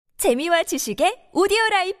재미와 지식의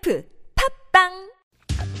오디오라이프 팝빵.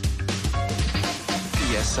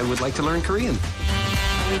 Yes, I would like to learn Korean.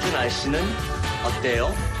 황준아 씨는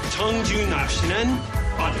어때요? 정준하 씨는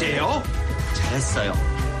어때요? 잘했어요.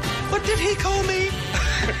 What did he call me?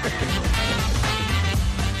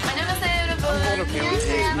 안녕하세요, 여러분.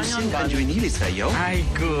 무슨 간주인 일 있어요?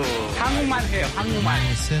 아이고, 한국말 해요, 한국말.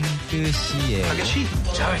 무슨 뜻이에요? 아가씨,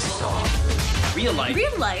 잘했어. Real life.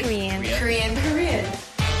 Real life. Korean.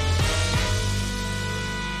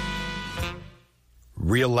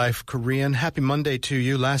 Real life Korean. Happy Monday to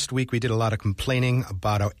you. Last week we did a lot of complaining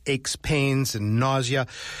about our aches, pains, and nausea.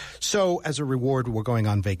 So as a reward, we're going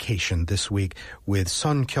on vacation this week with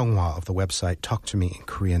Son Kyung-hwa of the website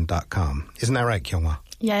talktomeinkorean.com. Isn't that right, Kyung-hwa?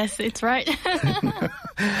 Yes, it's right.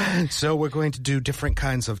 So we're going to do different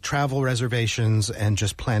kinds of travel reservations and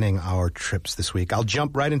just planning our trips this week. I'll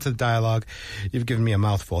jump right into the dialogue. You've given me a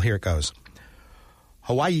mouthful. Here it goes.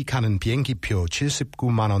 하와이 가는 비행기표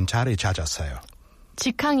 79만 원짜리 찾았어요.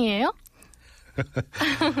 직항이에요?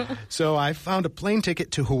 So I found a plane ticket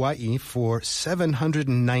to Hawaii for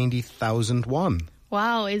 790,000 won.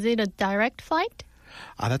 Wow, is it a direct flight?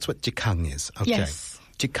 That's what 직항 is. Okay. Yes.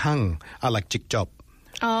 직항, I like 직접.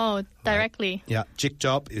 Oh, directly. Yeah,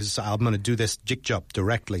 직접 is, I'm going to do this 직접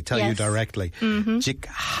directly, tell you Yes. directly.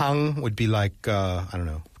 직항 would be like, I don't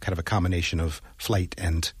know, kind of a combination of flight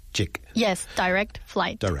and 직, Yes, direct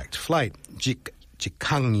flight. direct flight.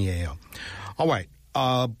 직항이에요. All right,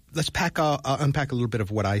 let's unpack a little bit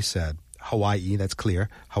of what I said. Hawaii, that's clear.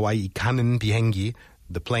 Hawaii 가는 비행기,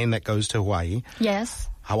 the plane that goes to Hawaii. Yes.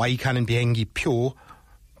 하와이 가는 비행기 표,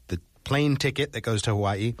 the plane ticket that goes to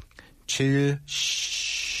Hawaii,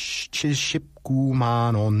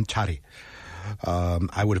 79만 원짜리.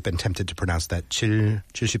 I would have been tempted to pronounce that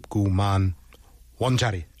 79만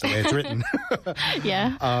원짜리, the way it's written.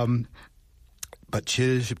 Yeah. But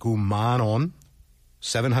 79만 원,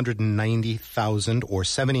 790,000 or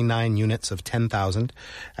 79 units of 10,000,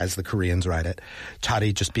 as the Koreans write it.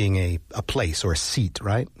 짜리 just being a place or a seat,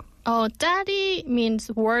 right? Oh, 짜리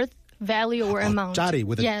means worth, value, or amount. 짜리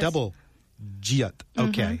with a Yes. double jiat.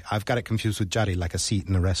 Okay, I've got it confused with 짜리, like a seat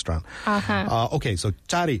in a restaurant. Okay, so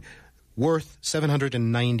짜리, worth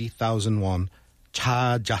 790,000 won.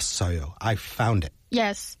 찾았어요. I found it.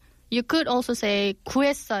 Yes. You could also say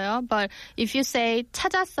구했어요, but if you say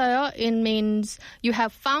찾았어요, it means you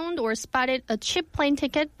have found or spotted a cheap plane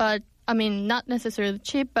ticket, but I mean, not necessarily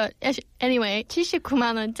cheap, but anyway,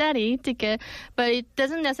 79만 원짜리 ticket, but it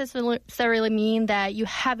doesn't necessarily mean that you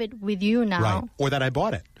have it with you now. Right, or that I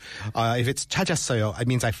bought it. If it's 찾았어요, it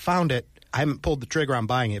means I found it. I haven't pulled the trigger on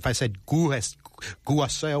buying it. If I said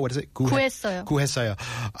구했어요, what is it? 구했어요. 구했어요.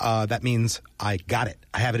 That means I got it.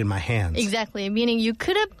 I have it in my hands. Exactly, meaning you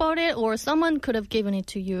could have bought it or someone could have given it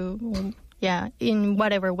to you. Yeah, in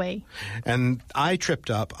whatever way. And I tripped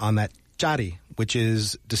up on that 짜리, which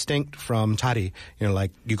is distinct from 짜리. You know,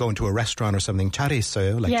 like you go into a restaurant or something, 짜리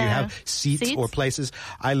있어요. Like, do you Yeah. have seats or Seats? places?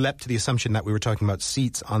 I leapt to the assumption that we were talking about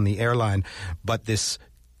seats on the airline, but this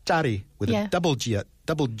짜리 with Yeah. a double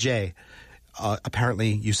J,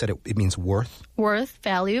 apparently you said it means worth. Worth,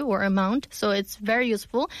 value, or amount. So it's very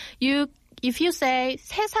useful. If you say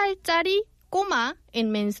 3살짜리 꼬마, it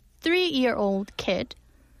means 3-year-old kid.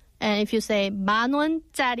 And if you say 만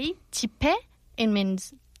원짜리 지폐, it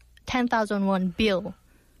means 10,000 won bill.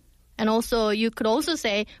 And also, you could also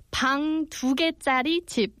say 방 2개짜리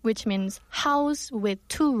집, which means house with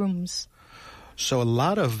 2 rooms. So a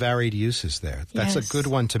lot of varied uses there. That's Yes. a good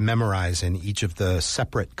one to memorize in each of the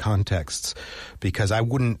separate contexts, because I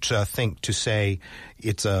wouldn't think to say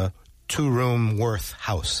it's a 2-room worth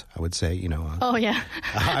house. I would say, Oh, yeah.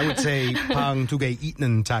 I would say 방 2개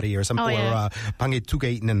있는 자리 or something, Oh, yeah. or 방에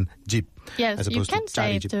 2개 있는 집. Yes, as you opposed can to say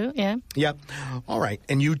짜리 it 집. too, yeah. Yep. All right.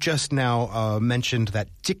 And you just now mentioned that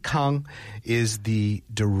직항 is the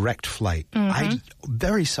direct flight. I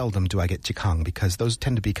very seldom do I get 직항 because those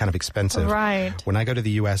tend to be kind of expensive. Right. When I go to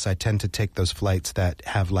the U.S., I tend to take those flights that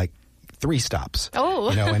have like 3 stops. Oh.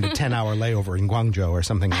 And a 10-hour layover in Guangzhou or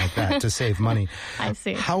something like that to save money. I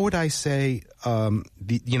see. How would I say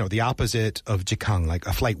the opposite of 직항, like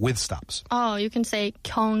a flight with stops? Oh, you can say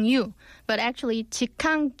경유. But actually,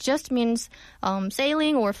 직항 just means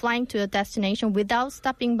sailing or flying to a destination without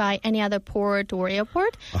stopping by any other port or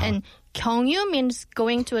airport. And 경유 means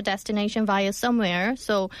going to a destination via somewhere.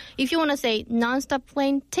 So if you want to say non-stop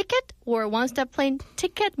plane ticket or one-stop plane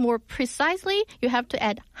ticket more precisely, you have to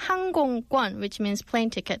add 항공권, which means plane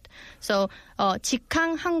ticket. So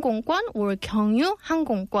직항 항공권 or 경유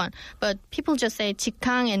항공권. But people just say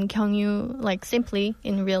직항 and 경유 like simply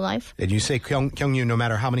in real life. And you say Kyung-hwa no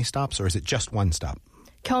matter how many stops, or is it just one stop?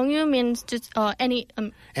 Kyung-hwa means just any.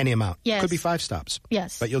 Any amount. Yes. Could be 5 stops.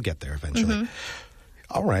 Yes. But you'll get there eventually.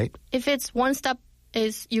 All right. If it's one stop,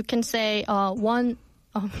 you can say one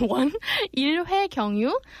 1회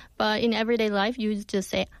경유, but in everyday life you just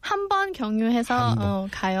say 한 번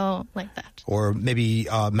경유해서 가요, like that. Or maybe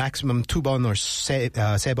maximum 2번 or 세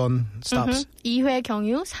번 stops. 2회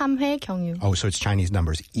경유, 3회 경유. Oh, so it's Chinese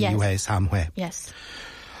numbers. Yes. 2회, 3회. Yes.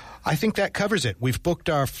 I think that covers it. We've booked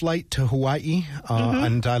our flight to Hawaii,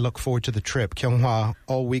 and I look forward to the trip. Kyung-hwa,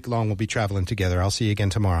 all week long we'll be traveling together. I'll see you again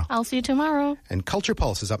tomorrow. I'll see you tomorrow. And Culture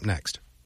Pulse is up next.